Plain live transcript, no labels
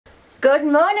Good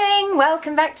morning,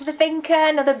 welcome back to the finca.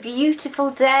 Another beautiful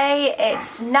day.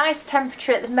 It's nice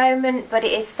temperature at the moment, but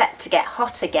it is set to get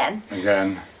hot again.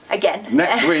 Again.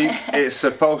 Next week it's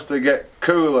supposed to get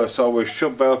cooler, so we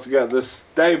should be able to get the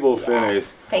stable finished.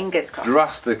 Fingers crossed.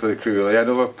 Drastically cooler,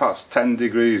 another perhaps 10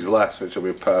 degrees less, which will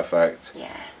be perfect.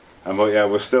 Yeah. But yeah,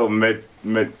 we're still mid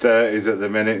 30s at the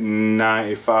minute,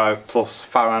 95 plus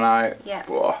Fahrenheit. Yeah.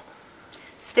 Whoa.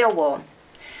 Still warm.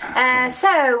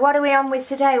 So what are we on with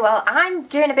today? Well, I'm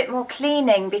doing a bit more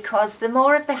cleaning because the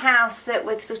more of the house that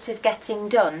we're sort of getting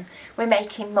done, we're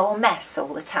making more mess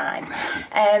all the time.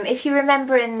 If you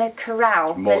remember in the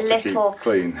corral, the little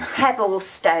pebble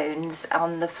stones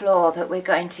on the floor that we're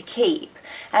going to keep,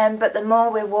 but the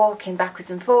more we're walking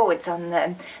backwards and forwards on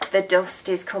them, the dust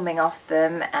is coming off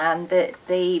them, and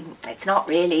it's not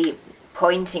really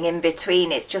pointing in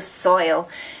between, it's just soil.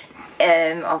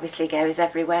 Obviously goes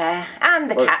everywhere,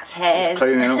 and the cat hairs. It's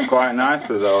cleaning up quite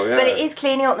nicely though, yeah. But it is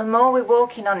cleaning up. The more we're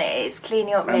walking on it, it's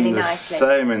cleaning up really nicely. And the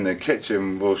same in the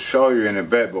kitchen. We'll show you in a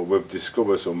bit, but we've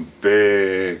discovered some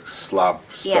big slab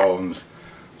stones.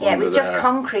 Yeah, it was just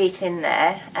concrete in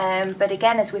there, but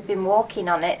again, as we've been walking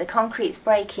on it, the concrete's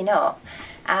breaking up,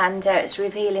 and it's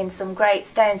revealing some great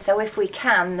stones. So if we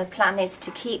can, the plan is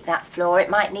to keep that floor. It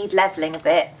might need levelling a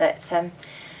bit, but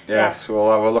yes,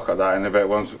 we'll have a look at that in a bit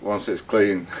once it's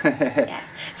clean. Yeah.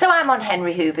 So I'm on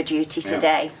Henry Hoover duty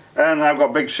today. And I've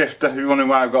got a big shifter. You're wondering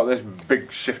why I've got this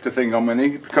big shifter thing on my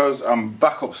knee? Because I'm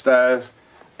back upstairs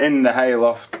in the Hay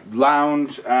Loft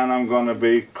lounge, and I'm going to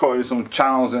be cutting some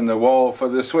channels in the wall for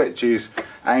the switches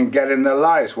and getting the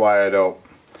lights wired up.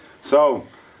 So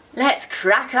let's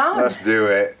crack on. Let's do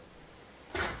it.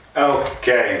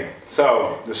 Okay,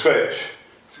 so the switch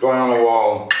is going on the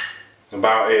wall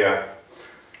about here.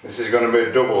 This is going to be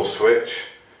a double switch.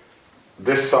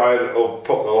 This side will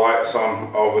put the lights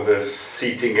on over the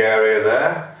seating area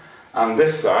there, and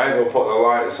this side will put the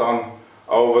lights on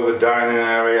over the dining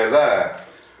area there.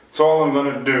 So all I'm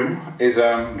going to do is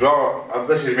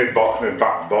this is my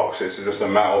back box, it's just a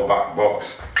metal back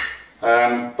box.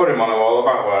 Put him on the wall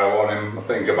about where I want him. I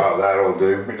think about there will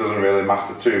do, it doesn't really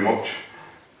matter too much.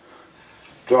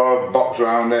 Draw a box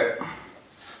around it,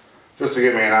 just to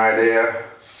give me an idea.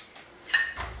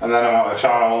 And then I want a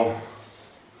channel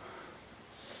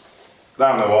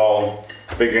down the wall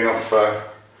big enough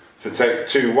to take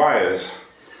 2 wires.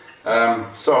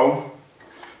 So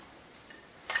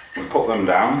we put them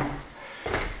down.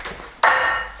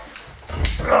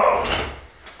 Oh,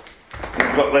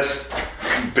 I've got this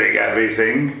big heavy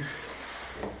thing.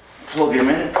 Plug him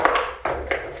in.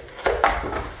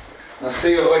 Let's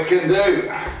see what we can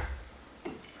do.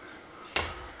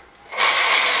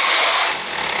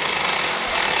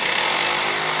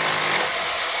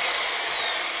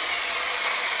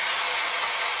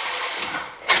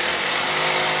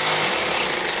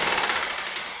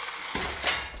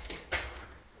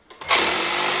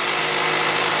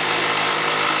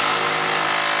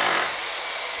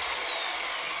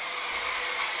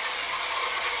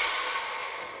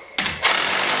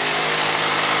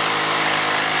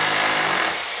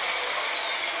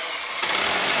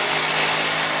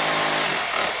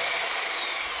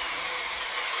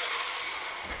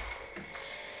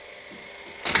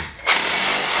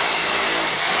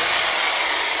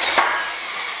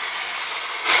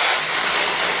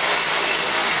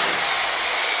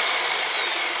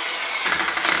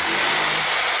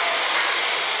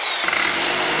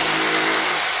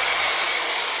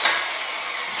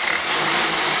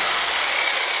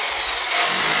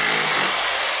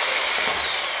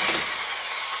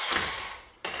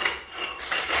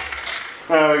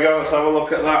 There we go, let's have a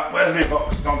look at that. Where's my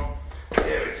box gone?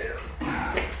 Here it is.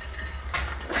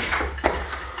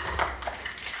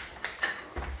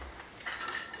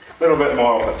 A little bit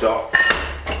more on the top.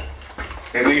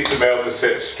 It needs to be able to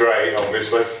sit straight,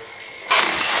 obviously.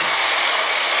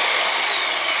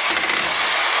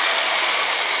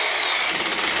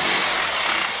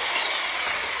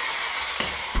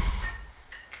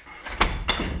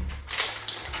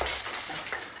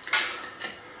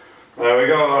 There we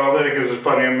go, that'll do, gives us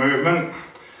plenty of movement.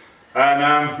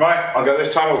 And right, I'll get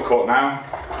this channel cut now.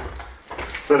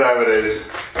 So there it is,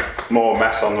 more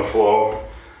mess on the floor.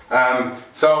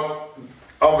 So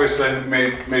obviously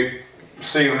my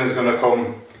ceiling is going to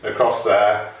come across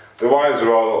there. The wires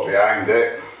are all up behind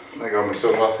it. There go my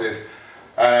sunglasses.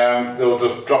 They'll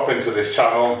just drop into this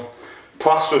channel.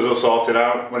 Plasters are sorted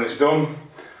out when it's done,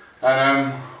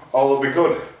 and all will be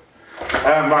good.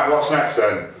 Right, what's next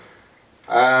then?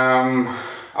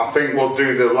 I think we'll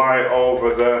do the light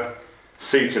over the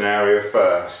seating area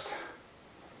first.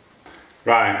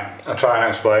 Right, I'll try and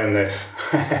explain this.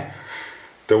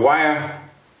 The wire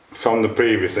from the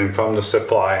previous thing, from the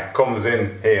supply, comes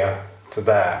in here to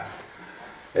there.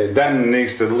 It then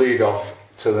needs to lead off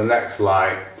to the next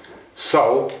light.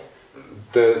 So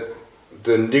the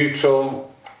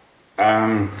neutral,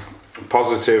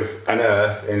 positive and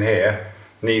earth in here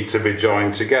need to be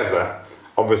joined together,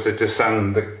 obviously to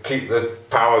keep the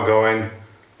power going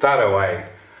that way.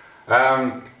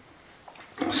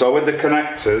 So with the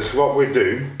connectors, what we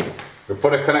do, we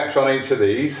put a connector on each of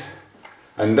these,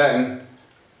 and then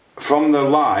from the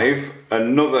live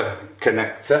another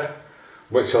connector,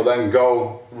 which will then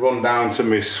run down to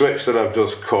my switch that I've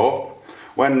just cut.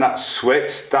 When that's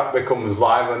switched, that becomes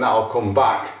live, and that'll come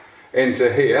back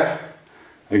into here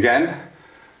again,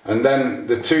 and then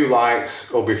the two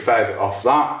lights will be fed off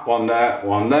that, one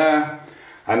there,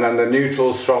 and then the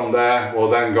neutrals from there will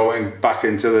then go back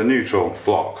into the neutral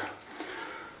block.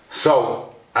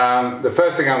 So the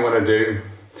first thing I'm going to do,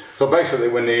 so basically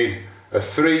we need a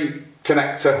 3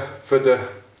 connector for the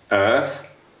earth,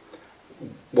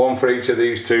 one for each of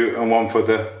these two and one for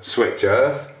the switch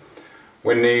earth.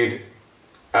 We need,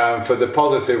 for the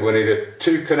positive, we need a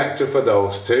 2 connector for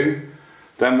those two,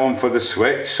 then one for the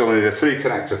switch, so we need a 3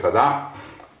 connector for that.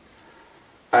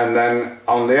 And then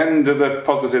on the end of the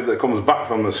positive that comes back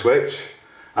from the switch,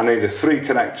 I need a 3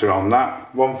 connector on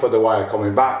that, one for the wire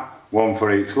coming back, one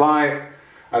for each light.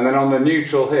 And then on the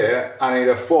neutral here, I need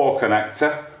a 4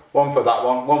 connector, one for that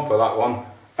one for that one,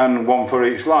 and one for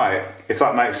each light, if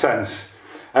that makes sense.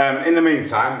 In the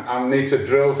meantime, I need to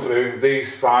drill through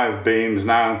these 5 beams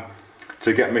now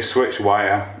to get my switch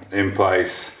wire in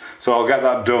place. So I'll get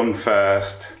that done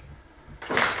first.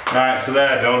 Right, so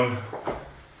they're done.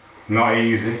 Not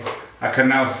easy. I can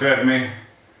now thread my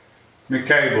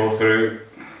cable through.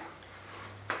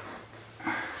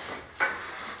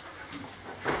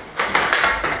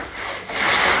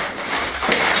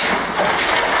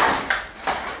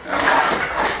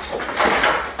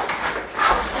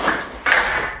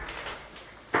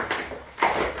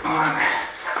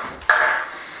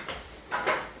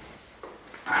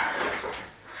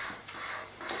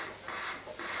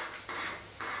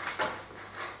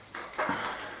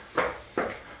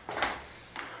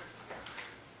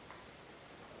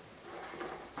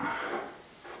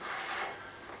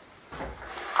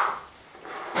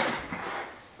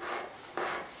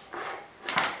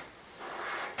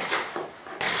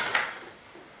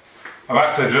 I've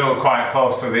actually drilled quite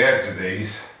close to the edge of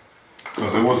these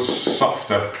because the wood's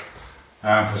softer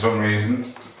for some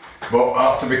reason, but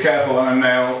I have to be careful when I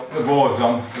nail the boards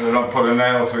on so I don't put a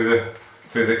nail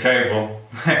through the cable.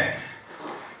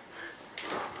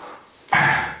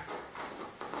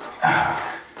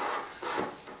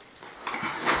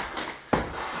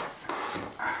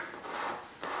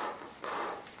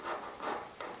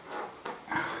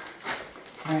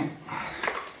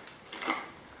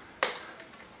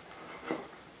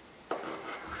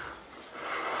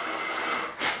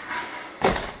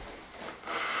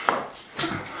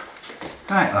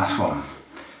 Right, last one.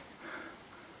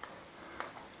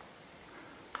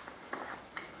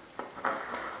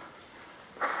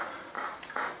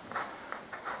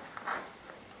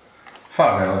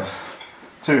 Fabulous.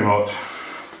 Too much.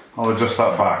 I'll adjust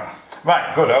that back.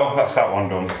 Right, good, that's that one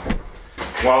done.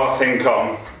 While I think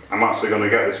on, I'm actually going to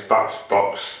get this back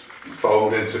box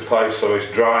folded into place so it's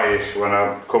dryish when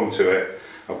I come to it.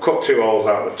 I've cut 2 holes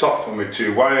out the top for my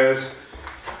 2 wires.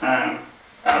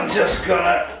 I'm just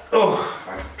gonna,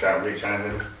 I can't reach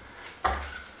anything.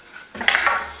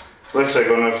 Literally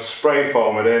gonna spray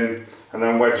foam it in and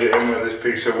then wedge it in with this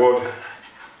piece of wood.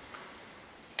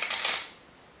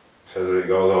 Says that it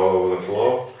goes all over the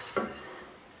floor.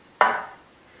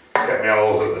 Get my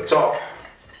holes at the top.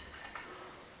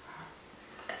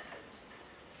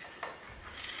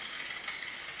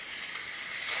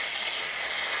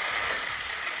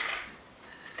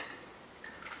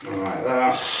 One like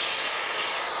that.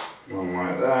 One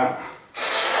like that.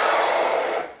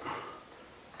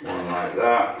 One like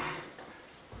that.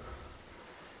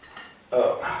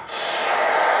 Up.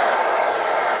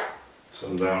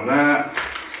 Some down there.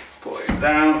 Put it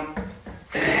down.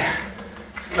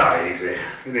 It's not easy.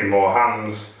 You need more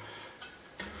hands.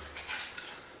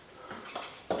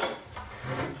 I'm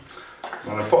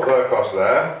going to put that across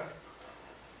there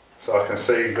so I can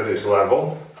see that it's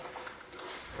level.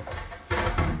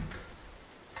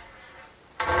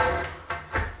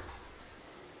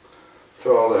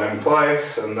 Throw it in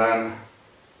place and then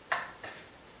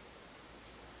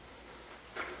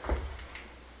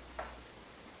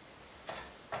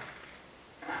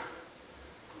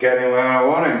get him where I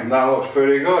want him. That looks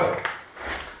pretty good.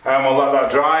 And we'll let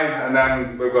that dry and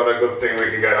then we've got a good thing we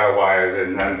can get our wires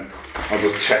in, then I'll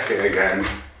just check it again.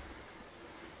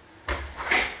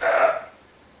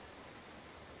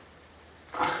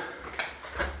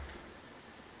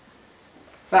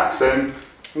 that's in.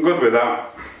 I'm good with that.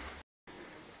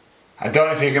 I don't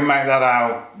know if you can make that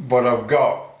out, but I've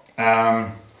got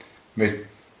my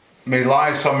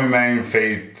lives on my main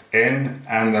feed in,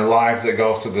 and the live that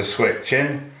goes to the switch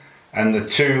in, and the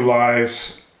two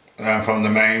lives from the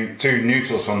main, two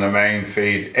neutrals from the main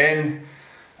feed in,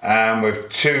 with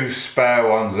two spare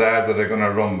ones there that are going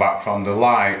to run back from the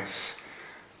lights.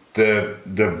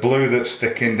 The blue that's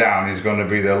sticking down is going to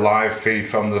be the live feed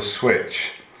from the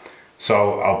switch.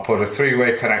 So I'll put a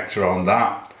three-way connector on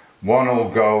that. One will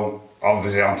go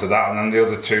obviously onto that, and then the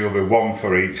other two will be one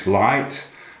for each light,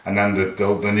 and then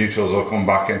the neutrals will come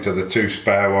back into the two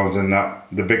spare ones in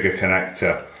the bigger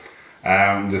connector.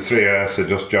 The three earths are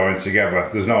just joined together.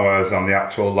 There's no earths on the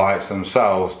actual lights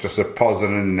themselves, just a pos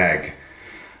and a neg.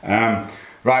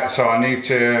 Right, so I need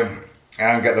to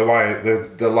get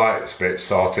the lights bit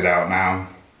sorted out now.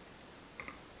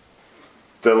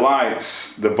 The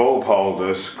lights, the bulb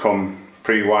holders come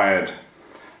pre-wired.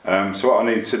 So what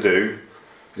I need to do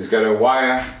is get a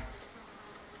wire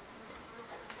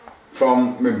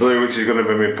from my blue, which is going to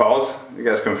be my pos. It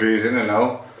gets confusing, I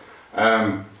know.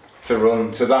 To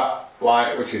run to that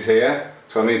light which is here.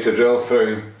 So I need to drill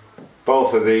through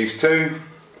both of these two,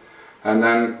 and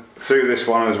then through this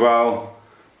one as well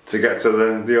to get to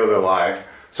the other light.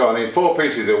 So I need 4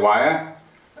 pieces of wire,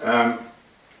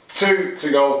 2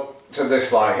 to go to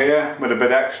this light here with a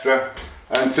bit extra,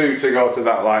 and 2 to go to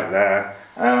that light there.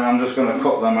 And I'm just going to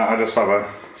cut them out. I just have a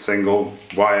single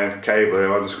wire cable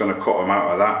here. I'm just going to cut them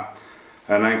out of that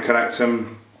and then connect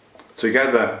them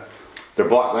together. The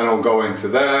black then will go into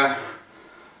there,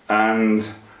 and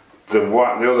the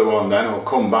other one then will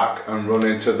come back and run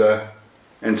into the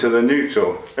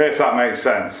neutral, if that makes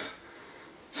sense.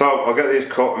 So I'll get these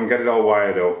cut and get it all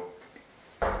wired up.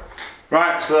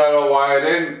 Right, so they're all wired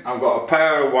in. I've got a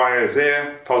pair of wires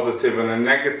here, positive and a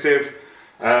negative,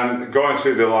 going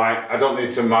through the light. I don't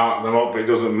need to mark them up, it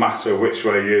doesn't matter which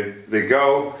way they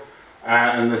go.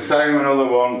 And the same another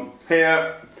one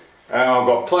here. I've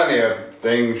got plenty of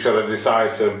things should I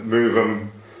decide to move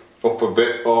them up a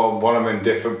bit or want them in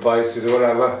different places or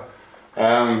whatever.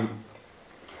 And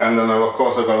then of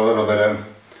course I've got a little bit of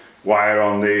wire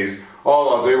on these.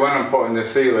 All I'll do when I'm putting the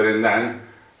sealer in then,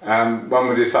 when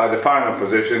we decide the final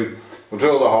position, we'll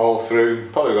drill the hole through,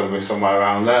 probably going to be somewhere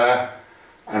around there,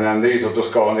 and then these will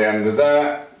just go on the end of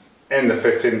there, in the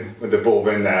fitting with the bulb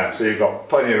in there, so you've got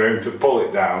plenty of room to pull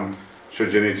it down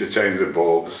should you need to change the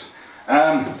bulbs.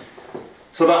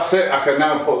 So that's it. I can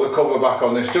now put the cover back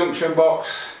on this junction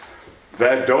box.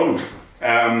 They're done.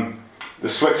 The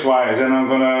switch wires in, I'm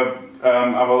going to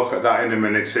have a look at that in a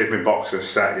minute, see if my box is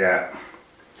set yet.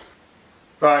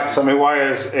 Right, so my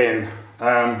wires in.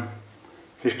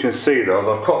 You can see those,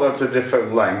 I've cut them to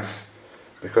different lengths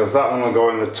because that one will go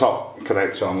in the top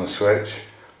connector on the switch,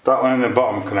 that one in the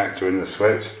bottom connector in the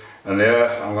switch, and the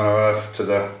earth I'm going to earth to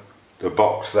the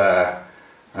box there.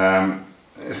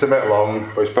 It's a bit long,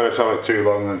 but it's better to have it too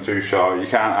long than too short. You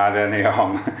can't add any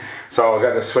on. So I'll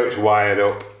get the switch wired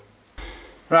up.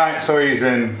 Right, so he's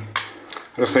in.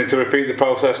 I just need to repeat the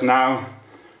process now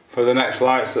for the next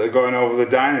lights that are going over the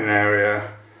dining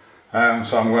area.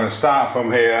 So I'm going to start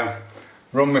from here,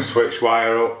 run my switch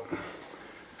wire up,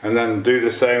 and then do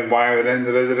the same wiring in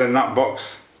that I did in that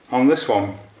box on this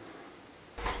one.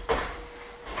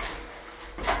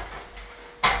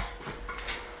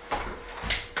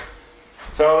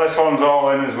 So this one's all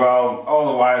in as well,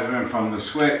 all the wires are in from the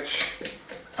switch,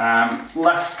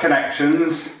 less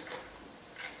connections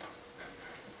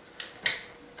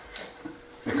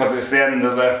because it's the end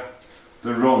of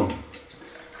the run.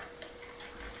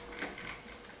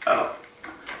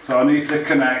 So I need to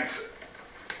connect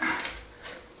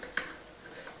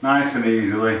nice and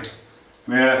easily,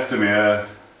 my earth to my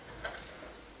earth.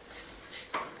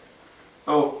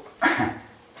 Oh.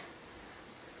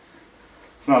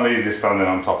 It's not easy standing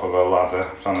on top of a ladder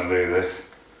trying to do this.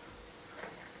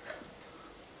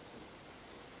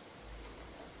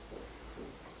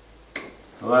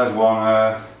 So there's one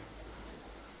earth.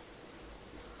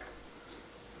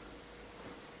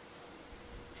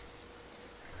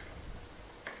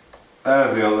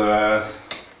 There's the other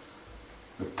earth.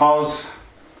 The pos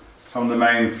from the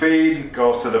main feed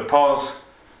goes to the pos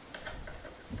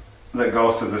that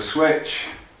goes to the switch.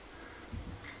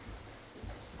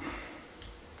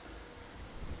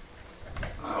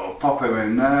 Pop him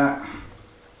in there.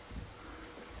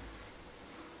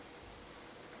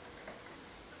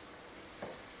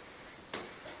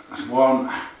 That's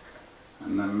one,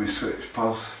 and then my switch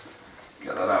pos.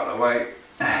 Get that out of the way.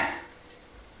 I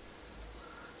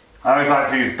always like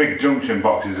to use big junction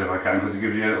boxes if I can, because it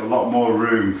gives you a lot more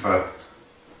room for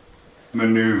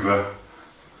manoeuvre.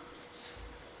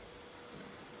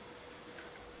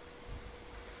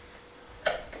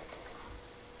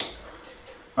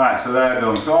 Right, so they're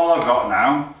done. So all I've got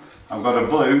now, I've got a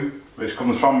blue which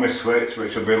comes from my switch,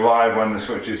 which will be live when the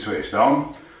switch is switched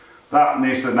on. That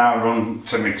needs to now run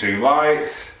to my 2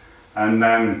 lights, and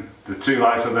then the 2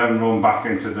 lights will then run back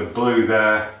into the blue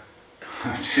there,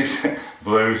 which is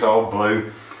blue, it's all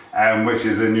blue, which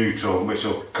is the neutral, which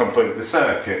will complete the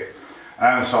circuit.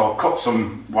 So I'll cut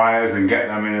some wires and get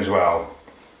them in as well.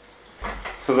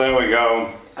 So there we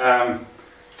go,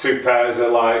 2 pairs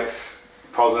of lights,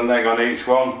 pos and neg on each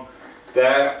one.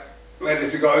 They're ready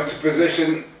to go into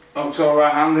position up to our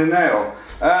right hand nail.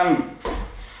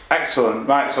 Excellent.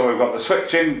 Right, so we've got the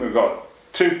switching, we've got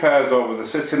 2 pairs over the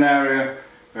sitting area,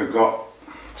 we've got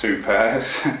 2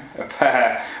 pairs, a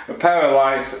pair of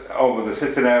lights over the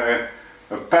sitting area,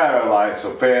 a pair of lights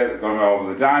up here that are going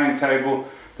over the dining table.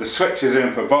 The switch is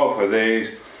in for both of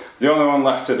these. The only one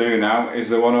left to do now is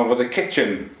the one over the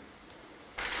kitchen.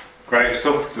 Great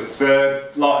stuff. The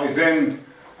 3rd lot is in.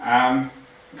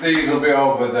 These will be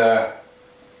over the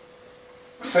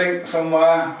sink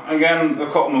somewhere. Again,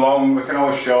 they'll cut them long, we can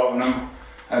always shorten them.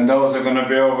 And those are going to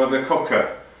be over the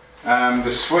cooker.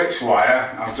 The switch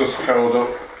wire I've just curled up.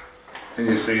 Can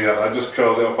you see that? I just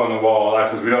curled it up on the wall there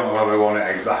because we don't know where we want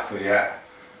it exactly yet.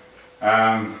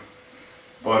 Yeah,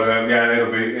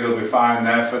 it'll be fine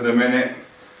there for the minute.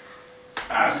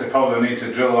 I suppose I need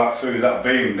to drill that through that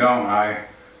beam, don't I?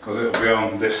 Because it'll be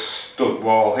on this stud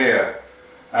wall here.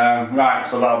 Right,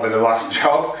 so that'll be the last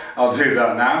job. I'll do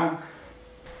that now.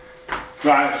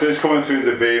 Right, so it's coming through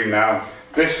the beam now.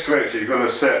 This switch is going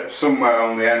to sit somewhere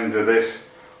on the end of this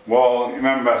wall.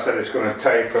 Remember I said it's going to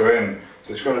taper in,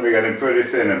 so it's going to be getting pretty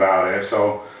thin about here.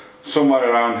 So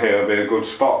somewhere around here will be a good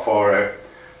spot for it.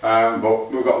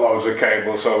 But we've got loads of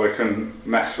cable so we can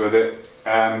mess with it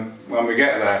when we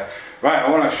get there. Right,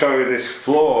 I want to show you this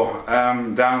floor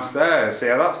downstairs, see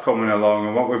how that's coming along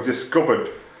and what we've discovered.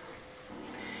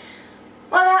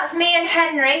 Well, that's me and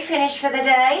Henry finished for the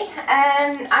day.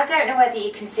 I don't know whether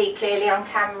you can see clearly on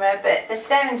camera, but the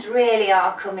stones really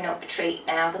are coming up a treat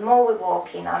now. The more we're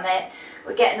walking on it,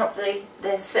 we're getting up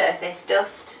the surface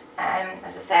dust.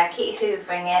 As I say, I keep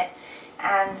hoovering it,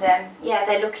 and yeah,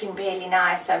 they're looking really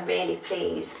nice. I'm really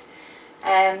pleased.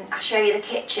 I'll show you the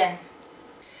kitchen.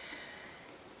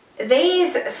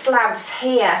 These slabs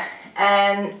here,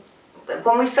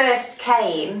 when we first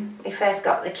came, we first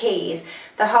got the keys,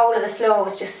 the whole of the floor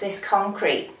was just this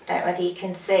concrete. Don't know whether you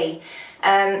can see.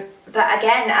 But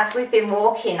again, as we've been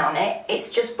walking on it,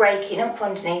 it's just breaking up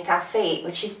underneath our feet,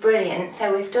 which is brilliant.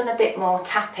 So we've done a bit more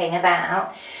tapping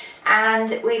about,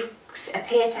 and we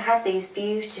appear to have these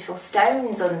beautiful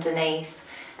stones underneath,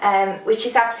 which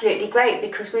is absolutely great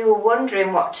because we were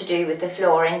wondering what to do with the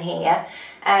floor in here.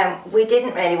 We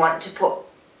didn't really want to put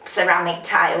ceramic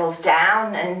tiles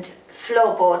down, and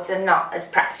floorboards are not as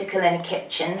practical in a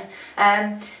kitchen.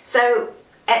 So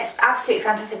it's absolutely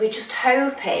fantastic. We're just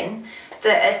hoping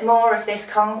that as more of this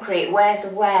concrete wears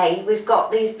away, we've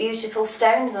got these beautiful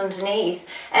stones underneath.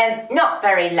 Not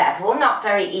very level, not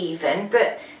very even,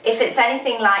 but if it's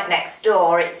anything like next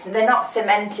door, they're not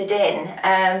cemented in,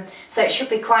 so it should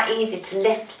be quite easy to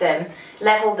lift them,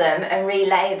 level them and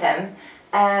relay them.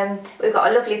 We've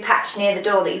got a lovely patch near the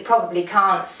door that you probably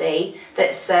can't see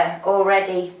that's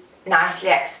already nicely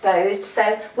exposed,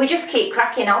 so we just keep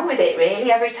cracking on with it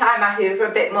really. Every time I hoover,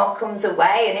 a bit more comes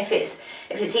away, and if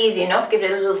it's easy enough, give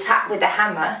it a little tap with the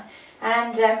hammer.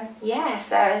 And yeah,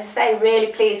 so as I say,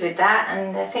 really pleased with that,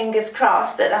 and fingers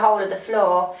crossed that the whole of the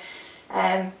floor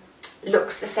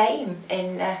looks the same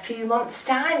in a few months'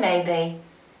 time maybe.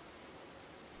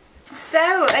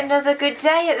 So, another good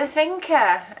day at the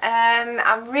finca.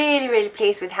 I'm really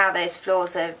pleased with how those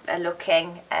floors are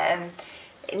looking.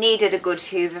 It needed a good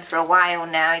hoover for a while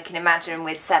now, you can imagine,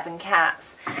 with 7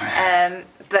 cats.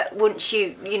 But once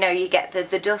you get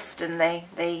the dust and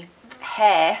the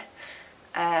hair,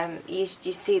 you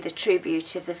see the true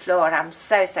beauty of the floor, and I'm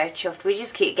so chuffed. We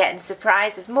just keep getting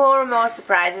surprises, more and more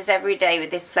surprises every day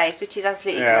with this place, which is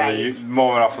absolutely great. Yeah,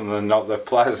 more often than not they're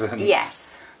pleasant.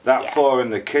 Yes. That floor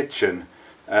in the kitchen,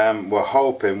 we're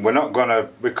hoping,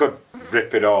 we could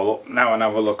rip it all up now and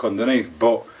have a look underneath,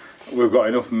 but we've got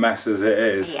enough mess as it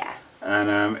is. Yeah.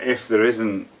 And if there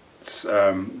isn't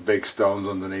big stones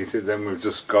underneath it, then we've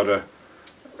just got an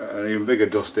even bigger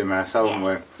dusty mess, haven't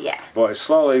we? Yeah. But it's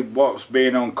slowly what's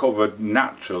being uncovered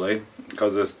naturally,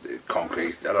 because there's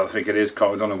concrete. I don't think it is.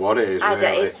 I don't know what it is.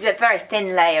 It's a very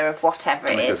thin layer of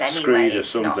whatever it is anyway. Screed or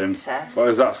something. But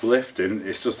as that's lifting,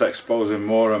 it's just exposing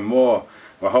more and more.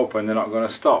 We're hoping they're not going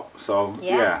to stop. So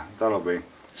yeah, that'll be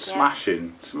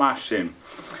smashing.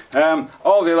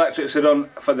 All the electrics are done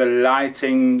for the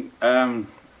lighting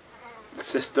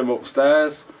system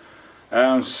upstairs.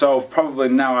 So probably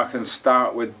now I can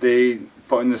start with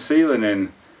putting the ceiling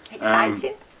in.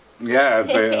 Exciting. Yeah,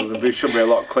 it should be a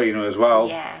lot cleaner as well.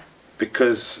 Yeah.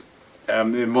 Because there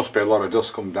must be a lot of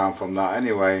dust come down from that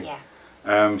anyway.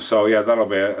 Yeah. So yeah, that'll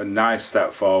be a nice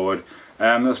step forward.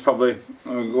 That's probably,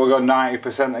 we'll go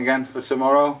 90% again for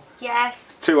tomorrow.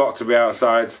 Yes. Too hot to be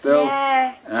outside still.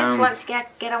 Yeah, just want to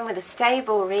get on with the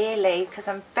stable really, because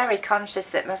I'm very conscious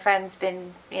that my friend's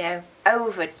been, you know,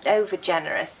 over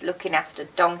generous looking after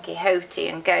Don Quixote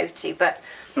and Goatee, but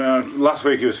last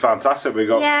week it was fantastic. We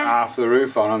got half the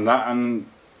roof on and that,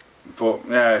 but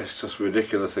yeah, it's just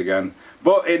ridiculous again.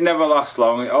 But it never lasts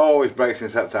long. It always breaks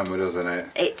in September, doesn't it?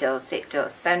 It does.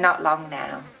 So not long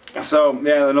now. So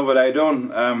yeah, another day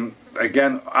done.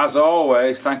 Again, as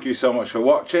always, thank you so much for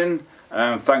watching.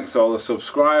 Thanks to all the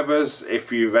subscribers.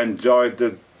 If you've enjoyed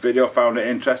the video, found it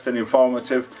interesting,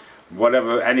 informative,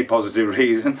 whatever, any positive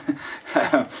reason,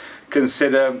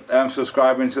 consider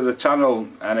subscribing to the channel.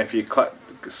 And if you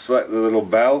select the little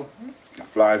bell,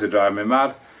 flies are driving me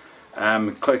mad,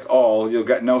 click all, you'll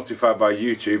get notified by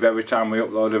YouTube every time we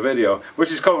upload a video,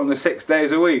 which is currently 6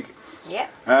 days a week. Yeah.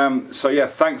 So yeah,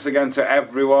 thanks again to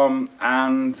everyone,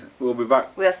 and we'll be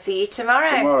back We'll see you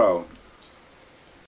tomorrow.